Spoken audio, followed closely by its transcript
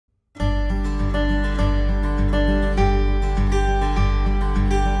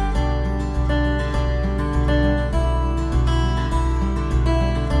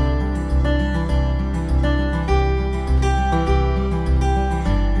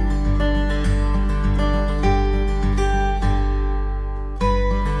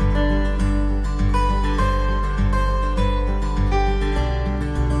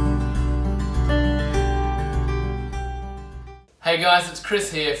Hey guys, it's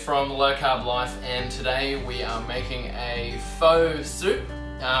Chris here from Low Carb Life, and today we are making a pho soup.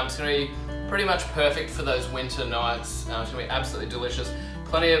 It's going to be pretty much perfect for those winter nights. It's going to be absolutely delicious.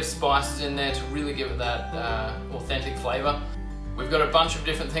 Plenty of spices in there to really give it that authentic flavour. We've got a bunch of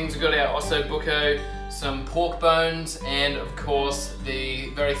different things. We've got our osso buco, some pork bones, and of course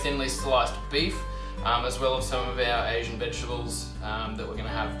the very thinly sliced beef, as well as some of our Asian vegetables that we're going to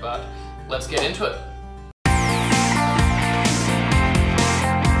have. But let's get into it.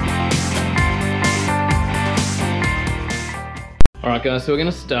 Alright guys, so we're going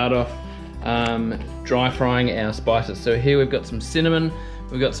to start off dry frying our spices. So here we've got some cinnamon,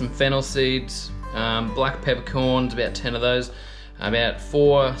 we've got some fennel seeds, black peppercorns, about 10 of those, about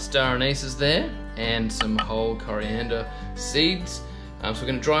 4 star anise there, and some whole coriander seeds. So we're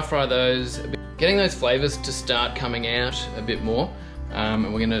going to dry fry those, getting those flavours to start coming out a bit more,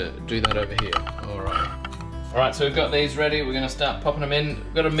 and we're going to do that over here. Alright, so we've got these ready. We're going to start popping them in.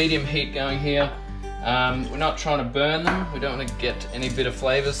 We've got a medium heat going here. We're not trying to burn them, we don't want to get any bitter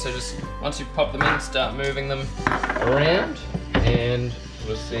flavours, so just once you pop them in, start moving them around, and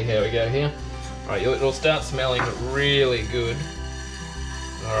we'll see how we go here. Alright, it'll start smelling really good.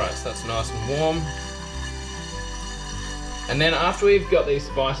 Alright, so that's nice and warm. And then after we've got these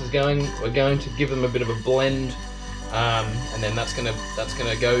spices going, we're going to give them a bit of a blend, and then that's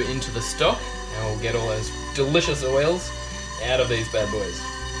gonna go into the stock, and we'll get all those delicious oils out of these bad boys.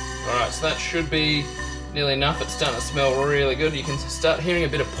 Alright, so that should be nearly enough. It's starting to smell really good. You can start hearing a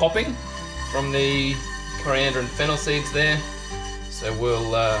bit of popping from the coriander and fennel seeds there. So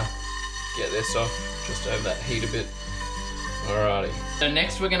we'll get this off just over that heat a bit. Alrighty. So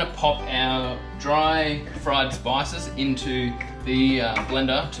next we're going to pop our dry fried spices into the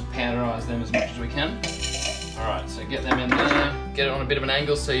blender to powderise them as much as we can. Alright, so get them in there, get it on a bit of an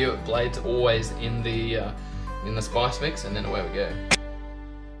angle so your blade's always in the spice mix, and then away we go.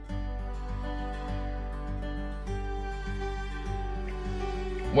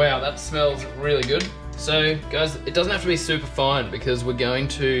 Wow, that smells really good. So guys, it doesn't have to be super fine because we're going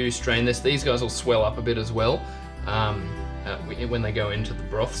to strain this. These guys will swell up a bit as well when they go into the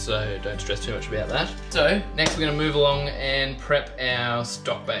broth, so don't stress too much about that. So next we're going to move along and prep our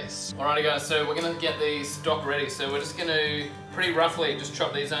stock base. Alrighty guys, so we're going to get the stock ready. So we're just going to pretty roughly just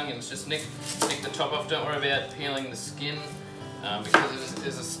chop these onions. Just nick the top off. Don't worry about peeling the skin because it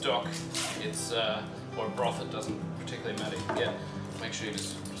is a stock. It's or a broth. It doesn't particularly matter. You can make sure you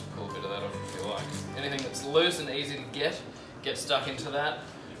just pull a bit of that off if you like. Anything that's loose and easy to get stuck into that.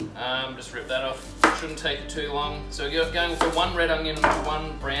 Just rip that off. Shouldn't take too long. So you're going for 1 red onion,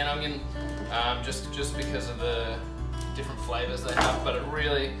 1 brown onion, just because of the different flavours they have, but it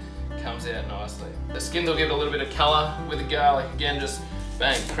really comes out nicely. The skins will give it a little bit of colour with the garlic. Again, just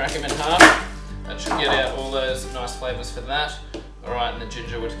bang, crack them in half. That should get out all those nice flavours for that. Alright, and the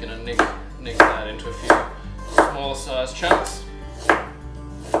ginger, we're just going to nick that into a few smaller sized chunks.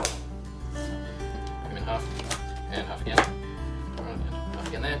 Half and half again. And half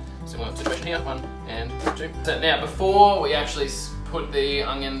again there. Similar situation here. 1 and 2. So now, before we actually put the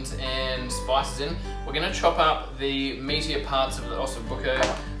onions and spices in, we're going to chop up the meatier parts of the osso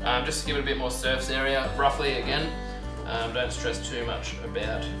buco, just to give it a bit more surface area. Roughly again. Don't stress too much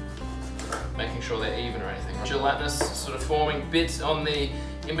about making sure they're even or anything. Gelatinous sort of forming bits on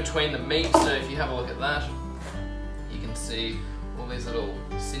in between the meat. So if you have a look at that, you can see all these little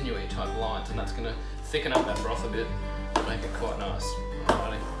sinewy type lines, and that's going to thicken up that broth a bit and make it quite nice.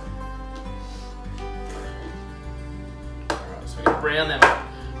 Alrighty. Alright, so we're going to brown them up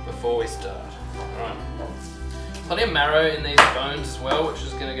before we start. Alright. Plenty of marrow in these bones as well, which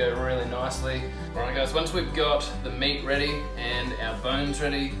is going to go really nicely. Alright guys, once we've got the meat ready and our bones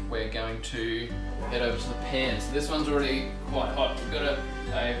ready, we're going to head over to the pan. So this one's already quite hot. We've got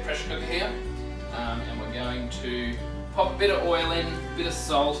a pressure cooker here, and we're going to pop a bit of oil in, a bit of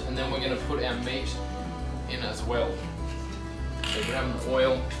salt, and then we're going to put our meat in as well. So grab the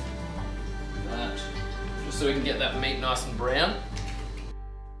oil, that, just so we can get that meat nice and brown.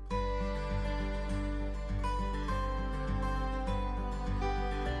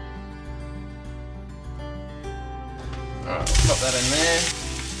 Alright, we'll pop that in there.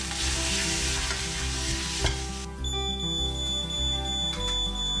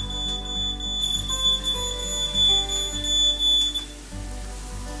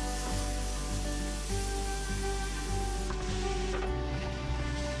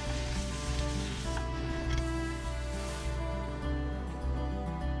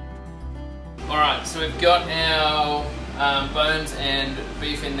 Alright, so we've got our bones and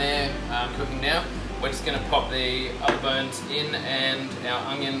beef in there cooking now. We're just going to pop the other bones in and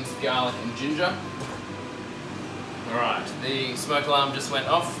our onions, garlic and ginger. Alright, the smoke alarm just went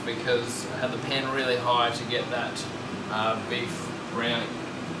off because I had the pan really high to get that beef browning.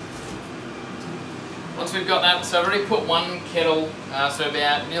 Once we've got that, so I've already put one kettle, so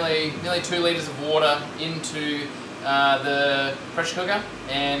about nearly 2 litres of water into the pressure cooker,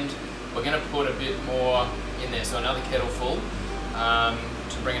 and we're going to put a bit more in there, so another kettle full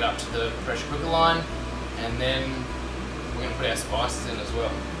to bring it up to the pressure cooker line, and then we're going to put our spices in as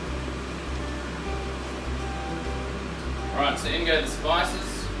well. Alright, so in go the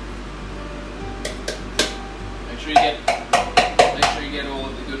spices. Make sure you get all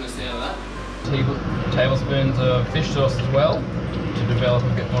of the goodness out of that. 2 tablespoons of fish sauce as well to develop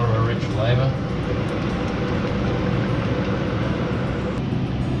a bit more of a rich flavour.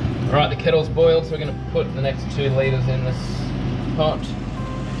 Alright, the kettle's boiled, so we're going to put the next 2 litres in this pot.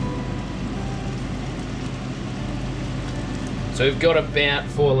 So we've got about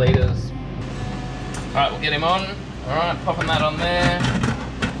 4 litres. Alright, we'll get him on. Alright, popping that on there,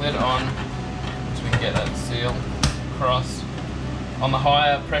 lid on, so we can get that seal across on the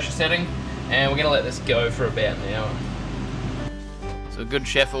higher pressure setting, and we're going to let this go for about an hour. So a good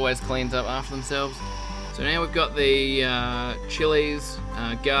chef always cleans up after themselves. So now we've got the chilies,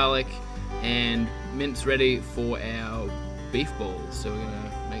 garlic and mince ready for our beef balls. So we're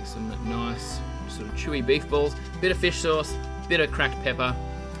going to make some nice sort of chewy beef balls, bit of fish sauce, bit of cracked pepper.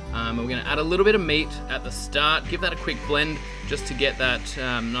 We're going to add a little bit of meat at the start, give that a quick blend just to get that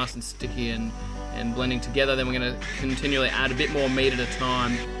nice and sticky and blending together. Then we're going to continually add a bit more meat at a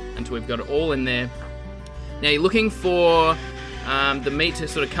time until we've got it all in there. Now you're looking for the meat to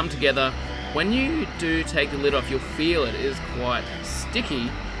sort of come together. When you do take the lid off, you'll feel it is quite sticky,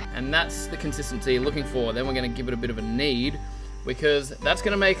 and that's the consistency you're looking for. Then we're going to give it a bit of a knead, because that's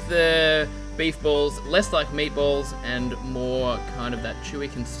going to make the beef balls less like meatballs and more kind of that chewy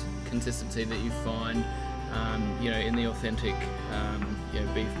consistency that you find in the authentic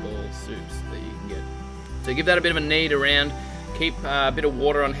beef ball soups that you can get. So give that a bit of a knead around. Keep a bit of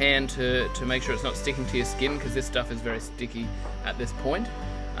water on hand to make sure it's not sticking to your skin, because this stuff is very sticky at this point.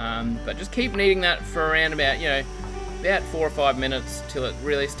 But just keep kneading that for around about 4 or 5 minutes till it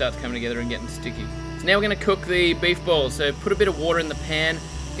really starts coming together and getting sticky. So now we're going to cook the beef balls. So put a bit of water in the pan.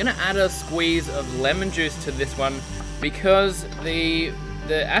 I'm going to add a squeeze of lemon juice to this one, because the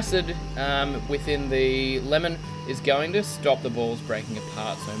acid within the lemon is going to stop the balls breaking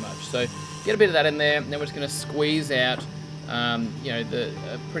apart so much. So get a bit of that in there, and then we're just going to squeeze out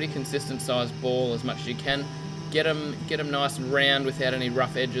a pretty consistent sized ball as much as you can. Get them nice and round without any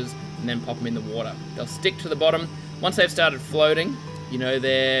rough edges, and then pop them in the water. They'll stick to the bottom. Once they've started floating,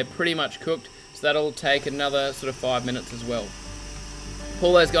 they're pretty much cooked, so that'll take another sort of 5 minutes as well.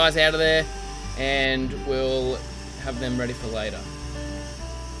 Pull those guys out of there, and we'll have them ready for later.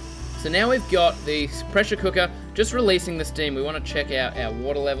 So now we've got the pressure cooker just releasing the steam. We want to check out our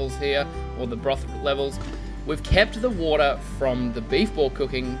water levels here, or the broth levels. We've kept the water from the beef ball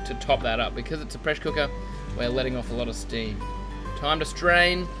cooking to top that up. Because it's a pressure cooker, we're letting off a lot of steam. Time to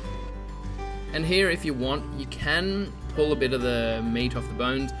strain. And here, if you want, you can pull a bit of the meat off the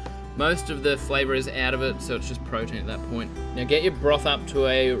bones. Most of the flavour is out of it, so it's just protein at that point. Now get your broth up to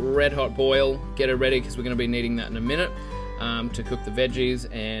a red hot boil. Get it ready, because we're going to be needing that in a minute to cook the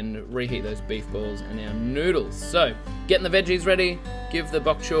veggies and reheat those beef balls and our noodles. So getting the veggies ready, give the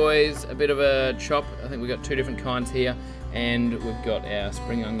bok choys a bit of a chop. I think we've got 2 different kinds here, and we've got our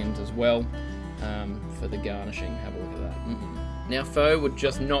spring onions as well for the garnishing. Have a look at that. Now pho would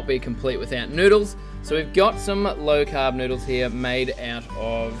just not be complete without noodles, so we've got some low carb noodles here made out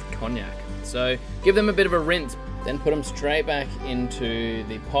of cognac. So give them a bit of a rinse, then put them straight back into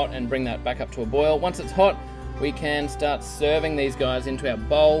the pot and bring that back up to a boil. Once it's hot, we can start serving these guys into our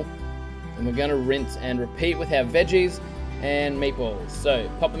bowl, and we're going to rinse and repeat with our veggies and meatballs. So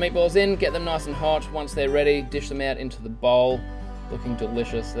pop the meatballs in, get them nice and hot. Once they're ready, dish them out into the bowl. Looking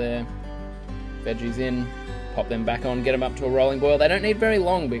delicious there. Veggies in, pop them back on, get them up to a rolling boil. They don't need very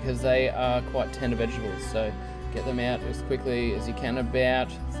long because they are quite tender vegetables, so get them out as quickly as you can,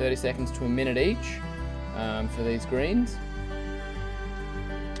 about 30 seconds to a minute each for these greens.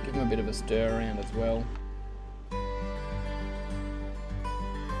 Give them a bit of a stir around as well.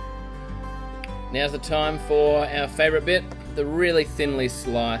 Now's the time for our favourite bit, the really thinly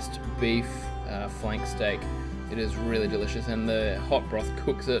sliced beef flank steak. It is really delicious, and the hot broth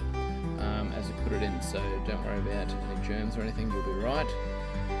cooks it as you put it in, so don't worry about any germs or anything, you'll be right.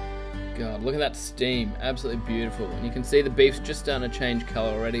 God, look at that steam, absolutely beautiful. And you can see the beef's just starting to change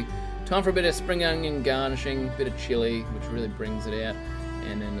colour already. Time for a bit of spring onion garnishing, a bit of chilli, which really brings it out,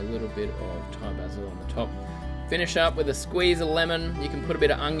 and then a little bit of Thai basil on the top. Finish up with a squeeze of lemon. You can put a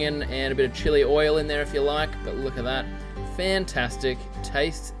bit of onion and a bit of chili oil in there if you like, but look at that. Fantastic.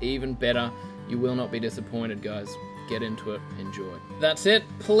 Tastes even better. You will not be disappointed, guys. Get into it. Enjoy. That's it.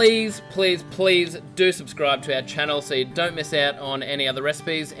 Please, please, please do subscribe to our channel so you don't miss out on any other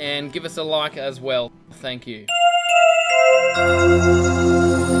recipes, and give us a like as well. Thank you.